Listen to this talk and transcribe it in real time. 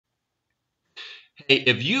Hey,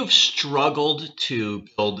 if you've struggled to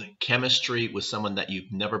build chemistry with someone that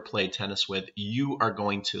you've never played tennis with, you are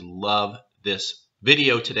going to love this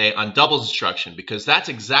video today on doubles instruction, because that's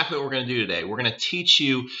exactly what we're going to do today. We're going to teach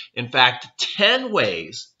you, in fact, 10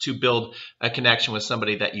 ways to build a connection with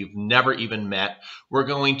somebody that you've never even met. We're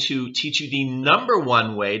going to teach you the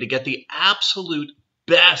 #1 way to get the absolute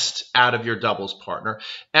best out of your doubles partner.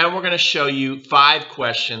 And we're going to show you 5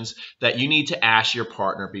 questions that you need to ask your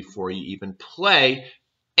partner before you even play.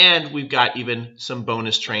 And we've got even some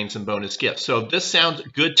bonus trains and bonus gifts. So if this sounds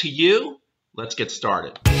good to you, let's get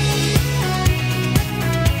started.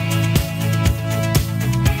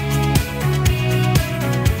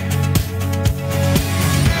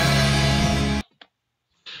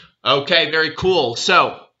 Okay, very cool.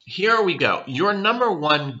 So here we go. Your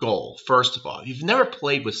 #1 goal, first of all, if you've never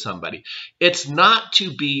played with somebody, it's not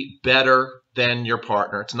to be better than your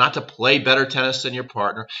partner. It's not to play better tennis than your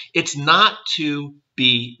partner. It's not to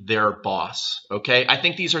be their boss, okay? I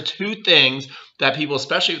think these are 2 things that people,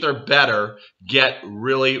 especially if they're better, get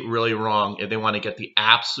really, really wrong if they want to get the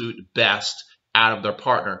absolute best out of their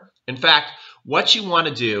partner. In fact, what you want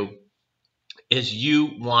to do is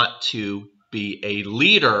you want to be a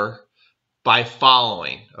leader by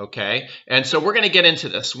following, okay? And so we're going to get into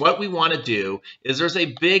this. What we want to do is there's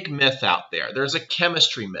a big myth out there. There's a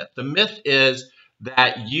chemistry myth. The myth is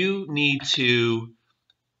that you need to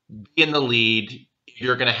be in the lead if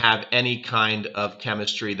you're going to have any kind of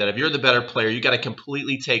chemistry, that if you're the better player, you got to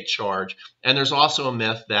completely take charge. And there's also a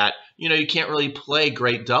myth that, you can't really play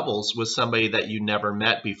great doubles with somebody that you never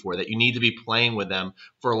met before, that you need to be playing with them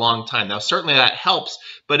for a long time. Now, certainly that helps,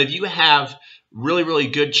 but if you have really, really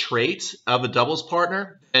good traits of a doubles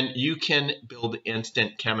partner, and you can build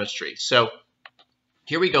instant chemistry. So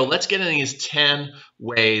here we go. Let's get into these 10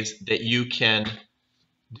 ways that you can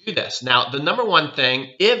do this. Now, the #1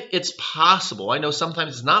 thing, if it's possible, I know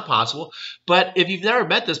sometimes it's not possible, but if you've never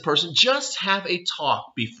met this person, just have a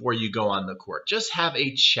talk before you go on the court. Just have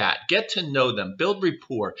a chat. Get to know them. Build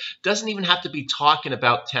rapport. Doesn't even have to be talking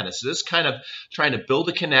about tennis. This kind of trying to build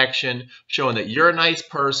a connection, showing that you're a nice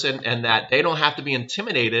person and that they don't have to be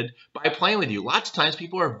intimidated by playing with you. Lots of times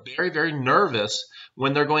people are very, very nervous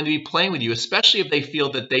when they're going to be playing with you, especially if they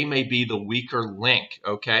feel that they may be the weaker link,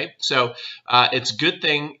 okay? So it's a good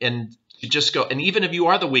thing, and you just go, and even if you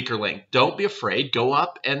are the weaker link, don't be afraid. Go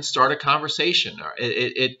up and start a conversation.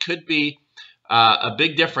 It could be a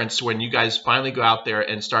big difference when you guys finally go out there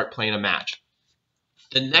and start playing a match.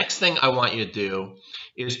 The next thing I want you to do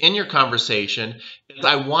is, in your conversation, is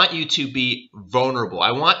I want you to be vulnerable.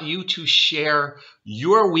 I want you to share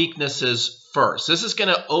your weaknesses first. This is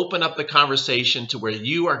going to open up the conversation to where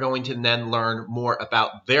you are going to then learn more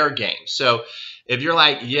about their game. So if you're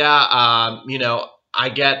like, yeah,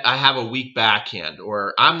 I have a weak backhand,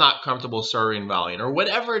 or I'm not comfortable serving volleying, or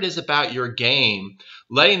whatever it is about your game,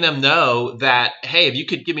 letting them know that, hey, if you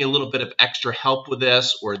could give me a little bit of extra help with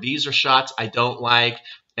this, or these are shots I don't like,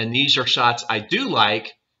 and these are shots I do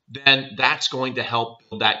like, then that's going to help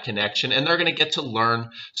build that connection. And they're going to get to learn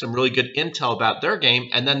some really good intel about their game.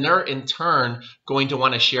 And then they're in turn going to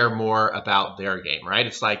want to share more about their game, right?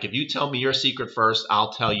 It's like, if you tell me your secret first,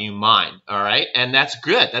 I'll tell you mine. All right. And that's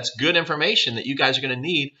good. That's good information that you guys are going to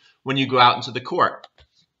need when you go out into the court.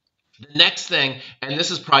 The next thing, and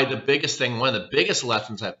this is probably the biggest thing, one of the biggest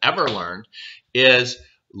lessons I've ever learned, is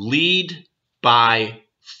lead by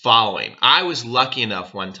following. I was lucky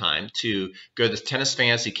enough one time to go to this tennis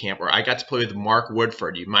fantasy camp where I got to play with Mark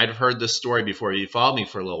Woodford. You might have heard this story before. You followed me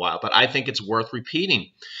for a little while, but I think it's worth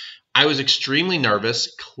repeating. I was extremely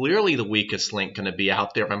nervous. Clearly the weakest link going to be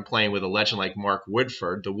out there if I'm playing with a legend like Mark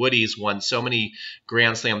Woodford. The Woodies won so many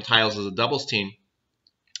Grand Slam titles as a doubles team.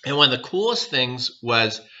 And one of the coolest things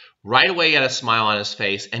was, right away he had a smile on his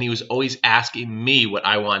face, and he was always asking me what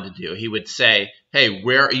I wanted to do. He would say, hey,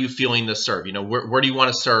 where are you feeling the serve? Where do you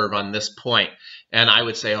want to serve on this point? And I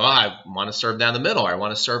would say, oh, I want to serve down the middle, or I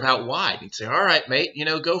want to serve out wide. He'd say, all right, mate,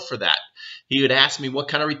 go for that. He would ask me what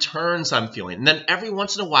kind of returns I'm feeling. And then every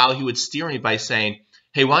once in a while, he would steer me by saying,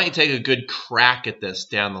 hey, why don't you take a good crack at this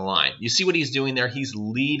down the line? You see what he's doing there? He's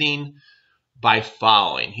leading by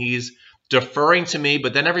following. He's deferring to me,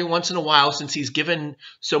 but then every once in a while, since he's given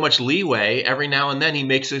so much leeway, every now and then he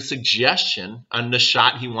makes a suggestion on the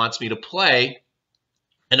shot he wants me to play.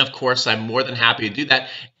 And of course, I'm more than happy to do that.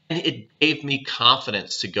 And it gave me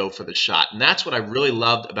confidence to go for the shot. And that's what I really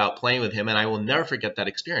loved about playing with him. And I will never forget that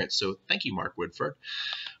experience. So thank you, Mark Woodford.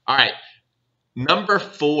 All right.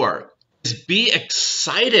 #4 is be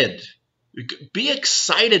excited. Be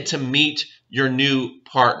excited to meet your new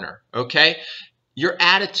partner, okay? Your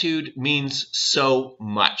attitude means so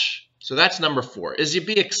much. So that's number 4, is you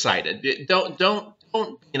be excited. Don't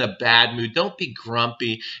be in a bad mood. Don't be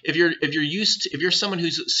grumpy. If you're someone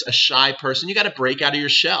who's a shy person, you got to break out of your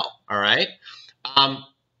shell. All right.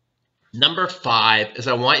 Number 5 is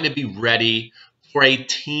I want you to be ready for a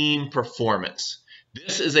team performance.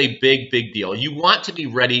 This is a big deal. You want to be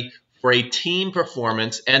ready for a team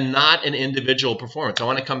performance and not an individual performance. I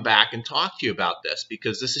want to come back and talk to you about this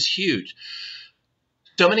because this is huge.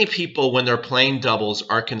 So many people, when they're playing doubles,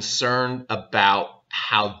 are concerned about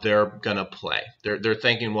how they're going to play. They're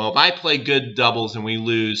thinking, well, if I play good doubles and we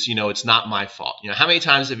lose, it's not my fault. How many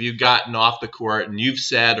times have you gotten off the court and you've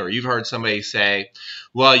said, or you've heard somebody say,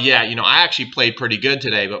 well, yeah, I actually played pretty good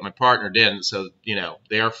today, but my partner didn't. So,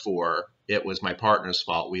 therefore it was my partner's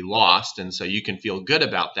fault. We lost. And so you can feel good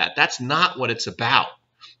about that. That's not what it's about.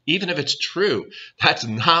 Even if it's true, that's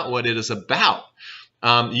not what it is about.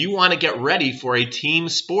 You want to get ready for a team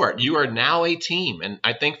sport. You are now a team. And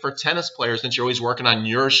I think for tennis players, since you're always working on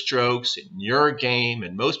your strokes and your game,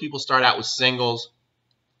 and most people start out with singles,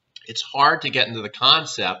 it's hard to get into the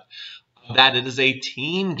concept that it is a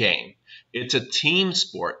team game. It's a team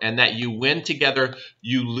sport, and that you win together,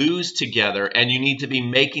 you lose together, and you need to be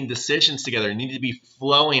making decisions together. You need to be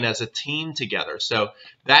flowing as a team together. So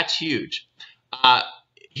that's huge.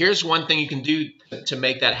 Here's one thing you can do to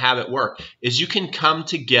make that habit work is you can come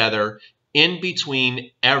together in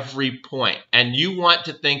between every point. And you want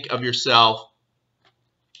to think of yourself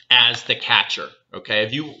as the catcher. Okay,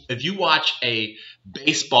 if you watch a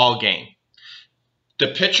baseball game, the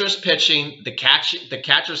pitcher's pitching, the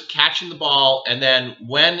catcher's catching the ball, and then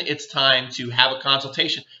when it's time to have a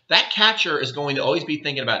consultation, that catcher is going to always be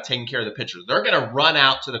thinking about taking care of the pitcher. They're going to run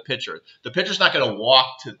out to the pitcher. The pitcher's not going to walk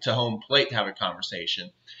to home plate to have a conversation.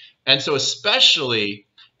 And so especially,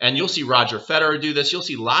 and you'll see Roger Federer do this, you'll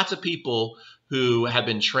see lots of people who have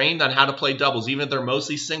been trained on how to play doubles, even if they're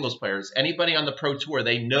mostly singles players. Anybody on the pro tour,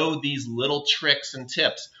 they know these little tricks and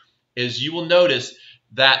tips. Is you will notice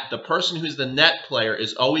that the person who's the net player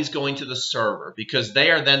is always going to the server because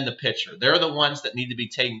they are then the pitcher. They're the ones that need to be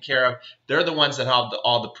taken care of. They're the ones that have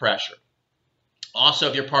all the pressure. Also,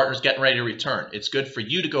 if your partner's getting ready to return, it's good for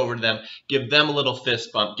you to go over to them, give them a little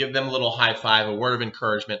fist bump, give them a little high five, a word of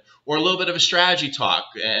encouragement, or a little bit of a strategy talk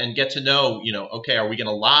and get to know, okay, are we going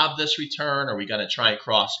to lob this return? Are we going to try and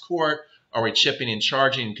cross court? Are we chipping and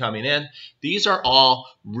charging and coming in? These are all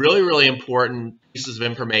really important pieces of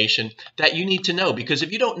information that you need to know, because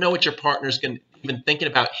if you don't know what your partner's even thinking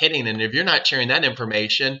about hitting, and if you're not sharing that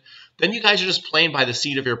information, then you guys are just playing by the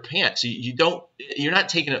seat of your pants. You're not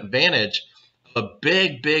taking advantage of a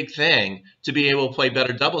big thing to be able to play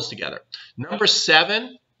better doubles together. Number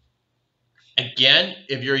 7, again,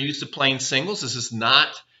 if you're used to playing singles, this is not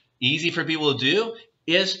easy for people to do,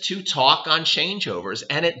 is to talk on changeovers.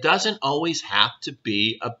 And it doesn't always have to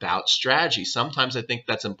be about strategy. Sometimes I think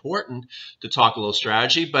that's important to talk a little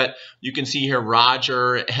strategy, but you can see here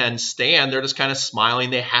Roger and Stan, they're just kind of smiling.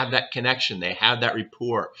 They have that connection. They have that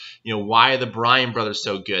rapport. Why are the Bryan brothers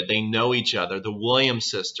so good? They know each other. The Williams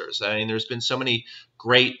sisters. I mean, there's been so many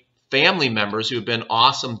great family members who have been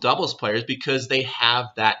awesome doubles players because they have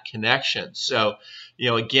that connection. So,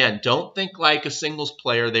 again, don't think like a singles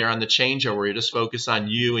player there on the changeover where you just focus on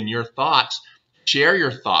you and your thoughts. Share your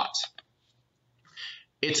thoughts.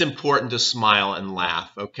 It's important to smile and laugh,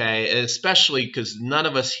 okay? Especially because none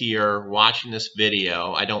of us here watching this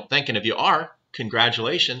video, I don't think, and if you are,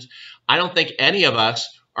 congratulations, I don't think any of us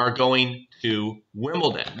are going to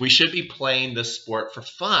Wimbledon. We should be playing this sport for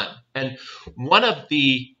fun. And one of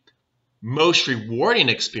the most rewarding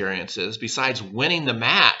experiences besides winning the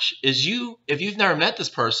match is if you've never met this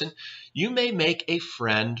person, you may make a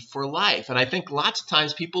friend for life. And I think lots of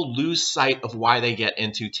times people lose sight of why they get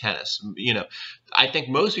into tennis. I think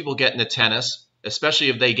most people get into tennis, especially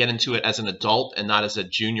if they get into it as an adult and not as a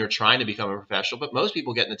junior trying to become a professional, but most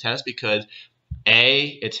people get into tennis because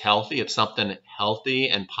it's healthy. It's something healthy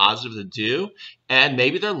and positive to do. And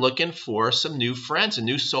maybe they're looking for some new friends, a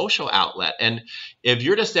new social outlet. And if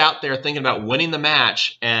you're just out there thinking about winning the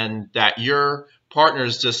match and that your partner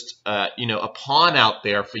is just, a pawn out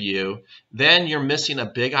there for you, then you're missing a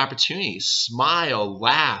big opportunity. Smile,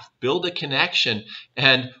 laugh, build a connection.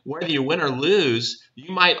 And whether you win or lose,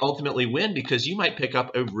 you might ultimately win because you might pick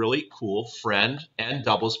up a really cool friend and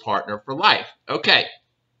doubles partner for life. Okay.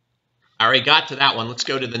 I already got to that one. Let's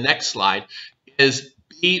go to the next slide. Is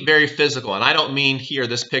be very physical. And I don't mean here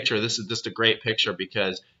this picture. This is just a great picture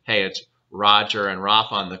because, hey, it's Roger and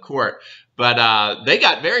Rafa on the court. But they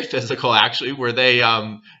got very physical, actually, where they,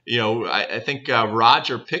 I think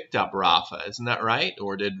Roger picked up Rafa. Isn't that right?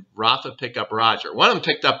 Or did Rafa pick up Roger? One of them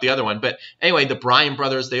picked up the other one. But anyway, the Bryan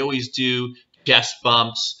brothers, they always do chest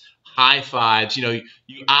bumps, high fives. You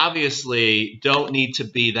obviously don't need to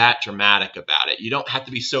be that dramatic about it. You don't have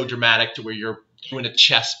to be so dramatic to where you're doing a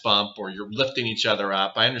chest bump or you're lifting each other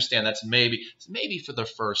up. I understand that's maybe for the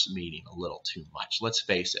first meeting a little too much. Let's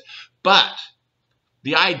face it. But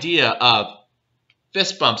the idea of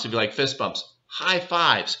fist bumps, if you like fist bumps, high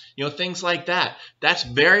fives, things like that. That's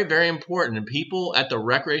very, very important. And people at the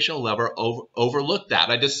recreational level overlook that.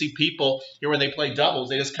 I just see people here when they play doubles,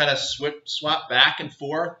 they just kind of swap back and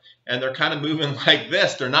forth, and they're kind of moving like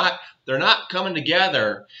this. They're not coming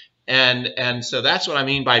together. And so that's what I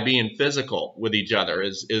mean by being physical with each other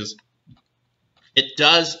is it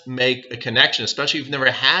does make a connection, especially if you've never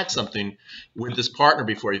had something with this partner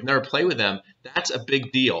before. You've never played with them. That's a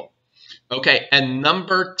big deal. Okay, and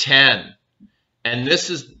number 10, and this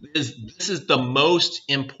is the most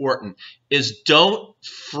important, is don't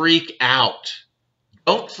freak out.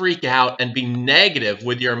 Don't freak out and be negative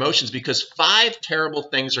with your emotions, because 5 terrible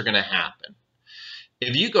things are going to happen.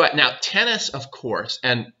 If you go out now, tennis, of course,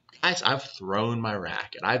 and guys, I've thrown my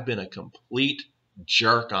racket. I've been a complete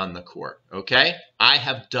jerk on the court, okay? I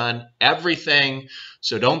have done everything,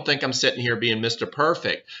 so don't think I'm sitting here being Mr.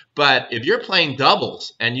 Perfect. But if you're playing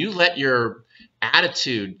doubles and you let your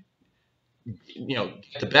attitude,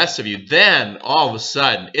 get the best of you, then all of a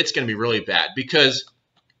sudden it's going to be really bad. Because,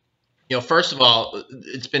 first of all,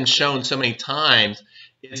 it's been shown so many times,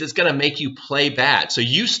 it's going to make you play bad. So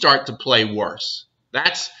you start to play worse.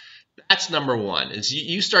 That's number one, is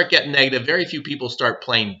you start getting negative. Very few people start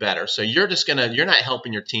playing better. So you're not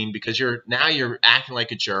helping your team, because you're acting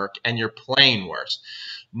like a jerk and you're playing worse.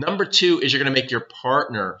 Number 2 is you're going to make your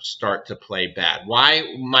partner start to play bad.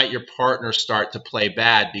 Why might your partner start to play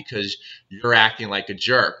bad? Because you're acting like a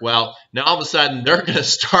jerk. Well, now all of a sudden they're going to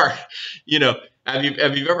start, have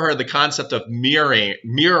you ever heard of the concept of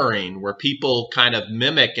mirroring, where people kind of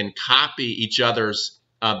mimic and copy each other's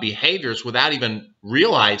behaviors without even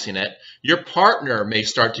realizing it? Your partner may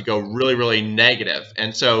start to go really, really negative,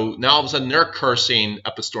 and so now all of a sudden they're cursing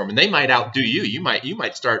up a storm, and they might outdo you. You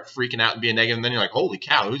might start freaking out and being negative, and then you're like, "Holy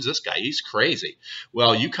cow, who's this guy? He's crazy."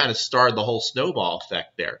 Well, you kind of started the whole snowball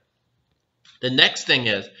effect there. The next thing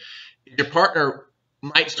is your partner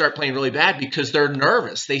might start playing really bad because they're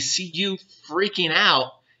nervous. They see you freaking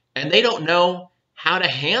out, and they don't know how to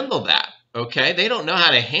handle that. Okay, they don't know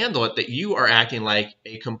how to handle it, that you are acting like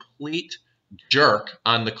a complete jerk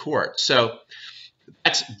on the court. So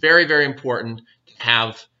that's very, very important to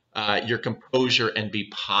have your composure and be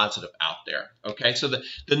positive out there. Okay, so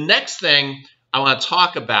the next thing I want to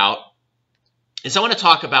talk about is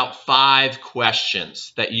 5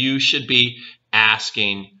 questions that you should be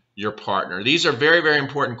asking your partner. These are very, very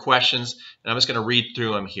important questions, and I'm just going to read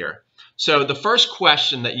through them here. So the first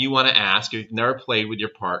question that you want to ask, if you've never played with your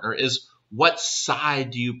partner, is, what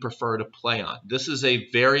side do you prefer to play on? This is a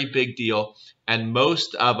very big deal, and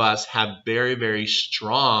most of us have very, very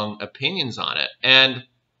strong opinions on it. And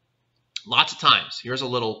lots of times, here's a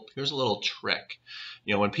little trick.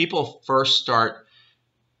 When people first start,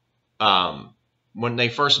 when they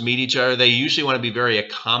first meet each other, they usually want to be very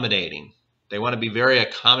accommodating. They want to be very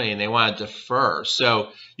accommodating. They want to defer.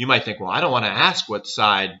 So you might think, well, I don't want to ask what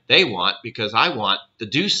side they want because I want the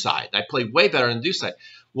deuce side. I play way better on the deuce side.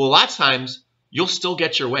 Well, lots of times you'll still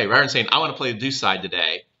get your way. Rather than saying, I want to play the deuce side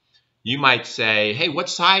today, you might say, hey, what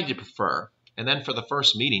side do you prefer? And then for the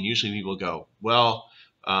first meeting, usually people go, well,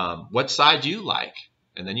 what side do you like?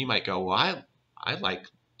 And then you might go, well, I like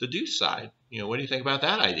the deuce side. What do you think about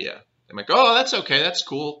that idea? They might go, oh, that's okay. That's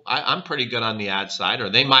cool. I'm pretty good on the ad side. Or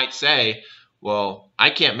they might say, well,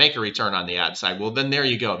 I can't make a return on the ad side. Well, then there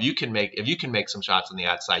you go. If you can make some shots on the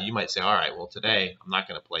ad side, you might say, all right, well, today I'm not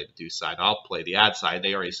going to play the deuce side. I'll play the ad side.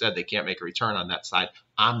 They already said they can't make a return on that side.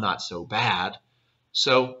 I'm not so bad.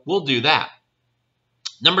 So we'll do that.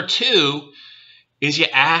 Number 2 is you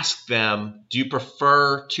ask them, do you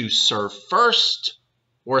prefer to serve first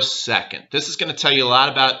or second? This is going to tell you a lot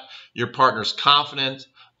about your partner's confidence,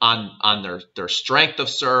 on their strength of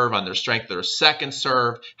serve, on their strength of their second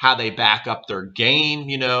serve, how they back up their game.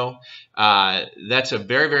 That's a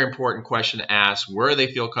very, very important question to ask. Where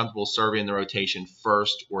they feel comfortable serving in the rotation,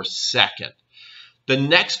 first or second. The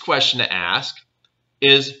next question to ask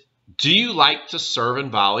is, do you like to serve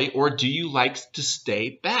and volley, or do you like to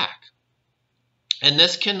stay back? And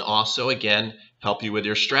this can also, again, help you with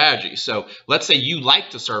your strategy. So let's say you like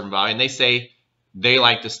to serve and volley, and they say they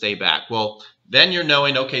like to stay back. Well, then you're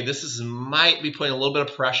knowing, okay, might be putting a little bit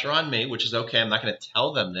of pressure on me, which is okay. I'm not going to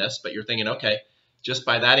tell them this, but you're thinking, okay, just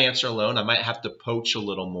by that answer alone, I might have to poach a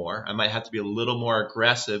little more. I might have to be a little more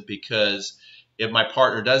aggressive, because if my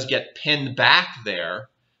partner does get pinned back there,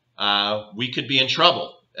 we could be in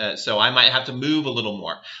trouble. So I might have to move a little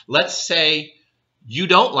more. Let's say you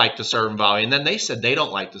don't like the serve and volley, and then they said they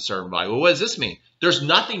don't like the serve and volley. Well, what does this mean? There's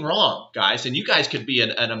nothing wrong, guys, and you guys could be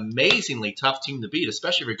an amazingly tough team to beat,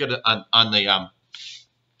 especially if you're good on the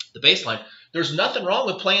baseline. There's nothing wrong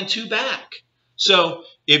with playing two back. So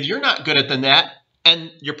if you're not good at the net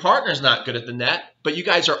and your partner's not good at the net, but you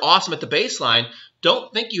guys are awesome at the baseline,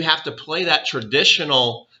 don't think you have to play that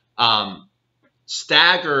traditional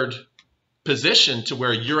staggered position to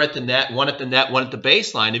where you're at the net, one at the net, one at the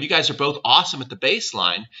baseline. If you guys are both awesome at the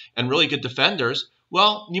baseline and really good defenders,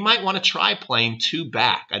 well, you might want to try playing two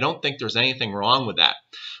back. I don't think there's anything wrong with that.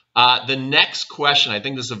 The next question, I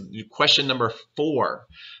think this is question number 4.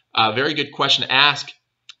 A very good question to ask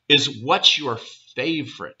is, what's your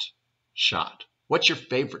favorite shot? What's your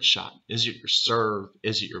favorite shot? Is it your serve?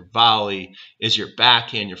 Is it your volley? Is it your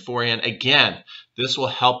backhand, your forehand? Again, this will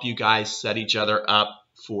help you guys set each other up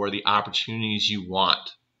for the opportunities you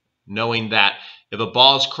want. Knowing that if a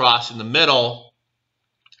ball is crossed in the middle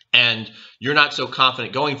and you're not so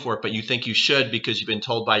confident going for it, but you think you should because you've been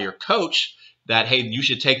told by your coach that, hey, you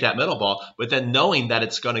should take that middle ball, but then knowing that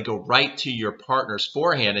it's going to go right to your partner's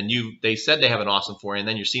forehand, and they said they have an awesome forehand,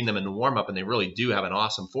 then you're seeing them in the warm-up and they really do have an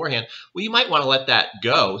awesome forehand, well, you might want to let that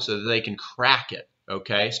go so that they can crack it,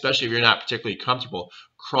 okay? Especially if you're not particularly comfortable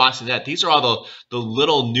crossing that. These are all the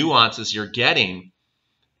little nuances you're getting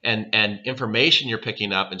and information you're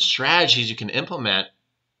picking up and strategies you can implement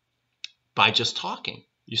by just talking.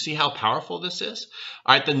 You see how powerful this is?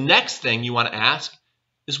 All right, the next thing you want to ask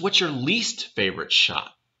is, what's your least favorite shot?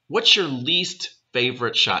 What's your least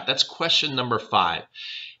favorite shot? That's question number 5.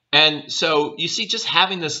 And so you see, just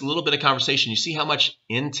having this little bit of conversation, you see how much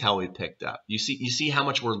intel we picked up. You see how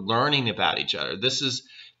much we're learning about each other. This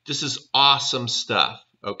is awesome stuff.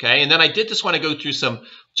 Okay, and then I did just want to go through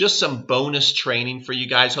some bonus training for you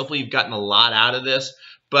guys. Hopefully you've gotten a lot out of this,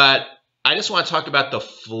 but I just want to talk about the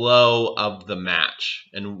flow of the match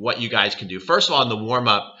and what you guys can do. First of all, in the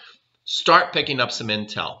warm-up, start picking up some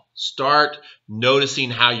intel. Start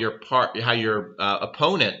noticing how your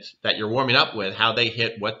opponent that you're warming up with, how they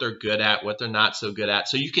hit, what they're good at, what they're not so good at,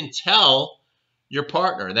 so you can tell your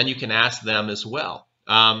partner, and then you can ask them as well.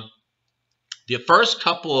 The first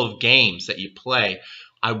couple of games that you play,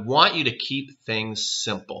 I want you to keep things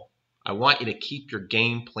simple. I want you to keep your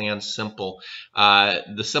game plan simple.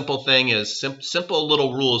 The simple thing is simple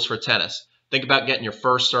little rules for tennis. Think about getting your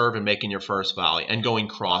first serve and making your first volley and going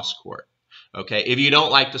cross court. Okay, if you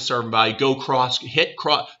don't like the serve and volley, go hit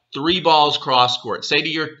 3 balls cross court. Say to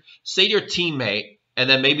your teammate, and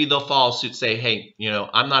then maybe they'll follow suit. Say, hey,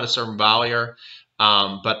 I'm not a serve and volleyer,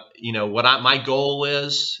 but what my goal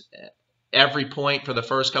is, every point for the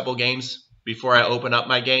first couple games before I open up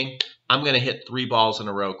my game, I'm going to hit 3 balls in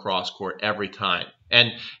a row cross court every time.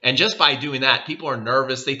 And just by doing that, people are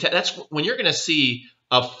nervous. That's when you're going to see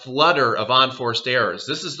a flutter of unforced errors.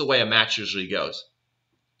 This is the way a match usually goes.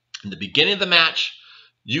 In the beginning of the match,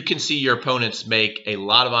 you can see your opponents make a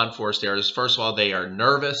lot of unforced errors. First of all, they are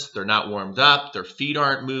nervous. They're not warmed up. Their feet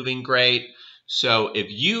aren't moving great. So if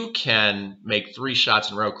you can make 3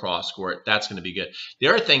 shots in a row cross court, that's going to be good. The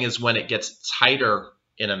other thing is when it gets tighter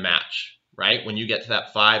in a match, right? When you get to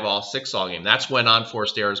that 5-all, 6-all game, that's when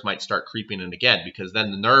unforced errors might start creeping in again, because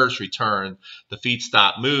then the nerves return, the feet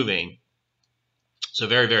stop moving. So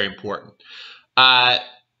very, very important.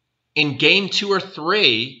 In game 2 or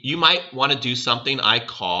 3, you might want to do something I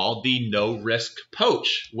call the no-risk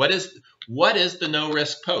poach. What is the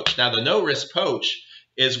no-risk poach? Now, the no-risk poach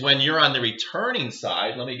is when you're on the returning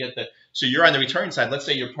side. So you're on the returning side. Let's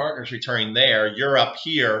say your partner's returning there. You're up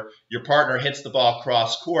here. Your partner hits the ball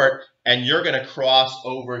cross court, and you're going to cross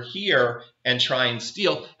over here and try and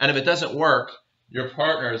steal. And if it doesn't work, your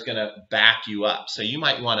partner is going to back you up. So you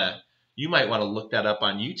might want to look that up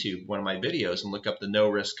on YouTube, one of my videos, and look up the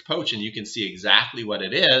no-risk poach, and you can see exactly what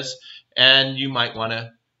it is. And you might want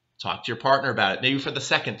to talk to your partner about it, maybe for the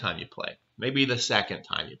second time you play. Maybe the second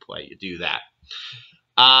time you play, you do that.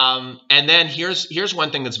 And then here's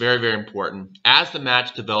one thing that's very, very important. As the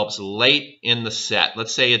match develops late in the set,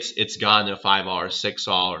 let's say it's gone to a 5-all or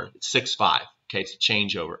 6-all or 6-5. Okay, it's a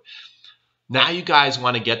changeover. Now you guys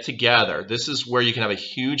want to get together. This is where you can have a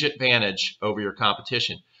huge advantage over your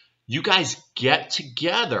competition. You guys get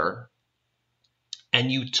together and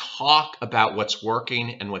you talk about what's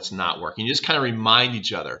working and what's not working. You just kind of remind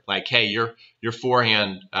each other, like, hey, your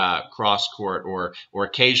forehand cross court, or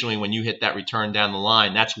occasionally when you hit that return down the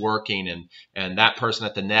line, that's working, and that person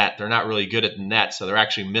at the net, they're not really good at the net, so they're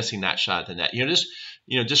actually missing that shot at the net.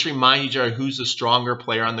 Just remind each other who's the stronger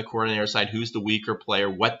player on the court on the other side, who's the weaker player,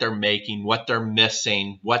 what they're making, what they're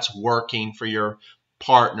missing, what's working for your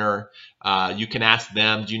partner. You can ask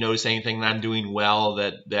them, do you notice anything that I'm doing well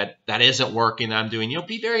that isn't working that I'm doing?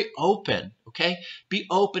 Be very open, okay? Be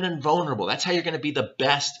open and vulnerable. That's how you're going to be the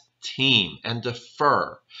best team, and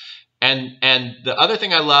defer. And the other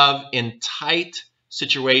thing I love in tight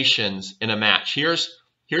situations in a match, here's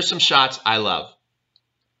some shots I love.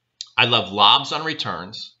 I love lobs on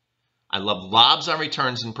returns. I love lobs on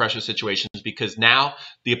returns in pressure situations, because now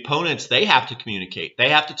the opponents, they have to communicate. They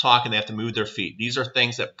have to talk, and they have to move their feet. These are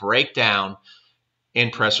things that break down in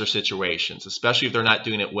pressure situations, especially if they're not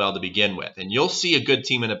doing it well to begin with. And you'll see a good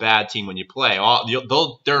team and a bad team when you play.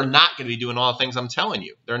 They're not going to be doing all the things I'm telling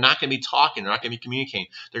you. They're not going to be talking. They're not going to be communicating.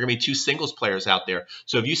 They're going to be two singles players out there.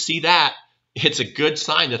 So if you see that, it's a good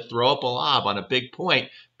sign to throw up a lob on a big point,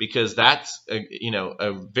 because that's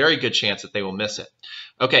a very good chance that they will miss it.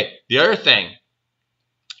 Okay, the other thing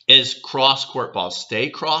is cross-court balls. Stay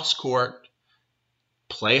cross-court.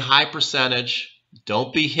 Play high percentage.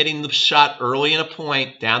 Don't be hitting the shot early in a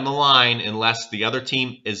point down the line unless the other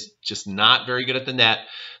team is just not very good at the net.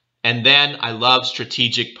 And then I love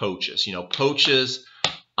strategic poaches. Poaches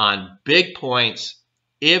on big points.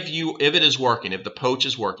 If it is working, if the poach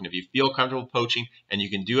is working, if you feel comfortable poaching and you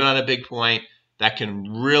can do it on a big point, that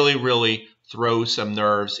can really, really throw some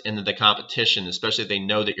nerves into the competition, especially if they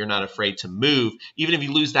know that you're not afraid to move. Even if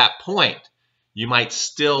you lose that point, you might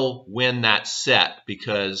still win that set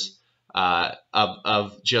because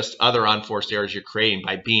of just other unforced errors you're creating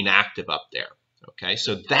by being active up there. Okay,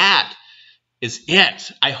 so that is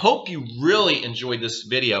it. I hope you really enjoyed this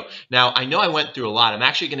video. Now, I know I went through a lot. I'm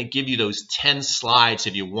actually going to give you those 10 slides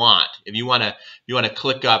if you want. If you want to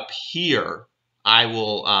click up here, I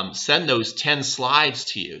will send those 10 slides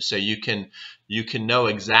to you so you can know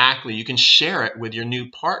exactly. You can share it with your new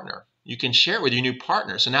partner. You can share it with your new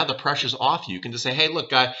partner. So now the pressure's off you. You can just say, hey,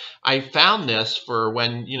 look, I found this for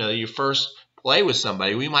when you first play with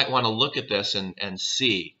somebody. We might want to look at this and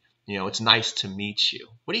see. It's nice to meet you.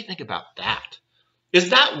 What do you think about that? Is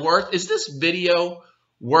this video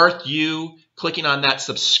worth you clicking on that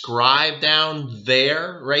subscribe down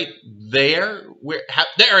there, right there?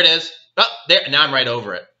 There it is. Oh, there. Now I'm right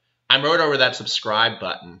over it. I'm right over that subscribe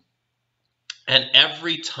button. And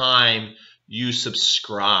every time you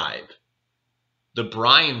subscribe, the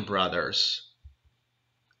Bryan brothers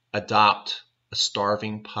adopt a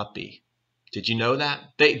starving puppy. Did you know that?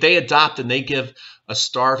 They adopt and they give a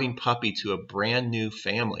starving puppy to a brand new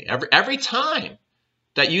family. Every time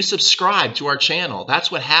that you subscribe to our channel,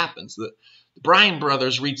 that's what happens. The Bryan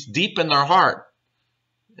brothers reach deep in their heart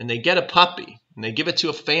and they get a puppy and they give it to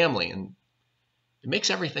a family, and it makes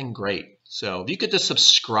everything great. So if you could just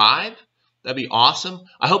subscribe, that'd be awesome.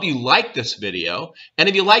 I hope you like this video. And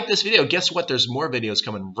if you like this video, guess what? There's more videos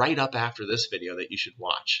coming right up after this video that you should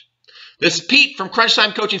watch. This is Pete from Crunch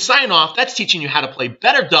Time Coaching signing off. That's teaching you how to play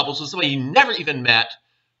better doubles with somebody you never even met.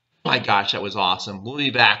 Oh my gosh, that was awesome. We'll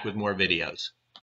be back with more videos.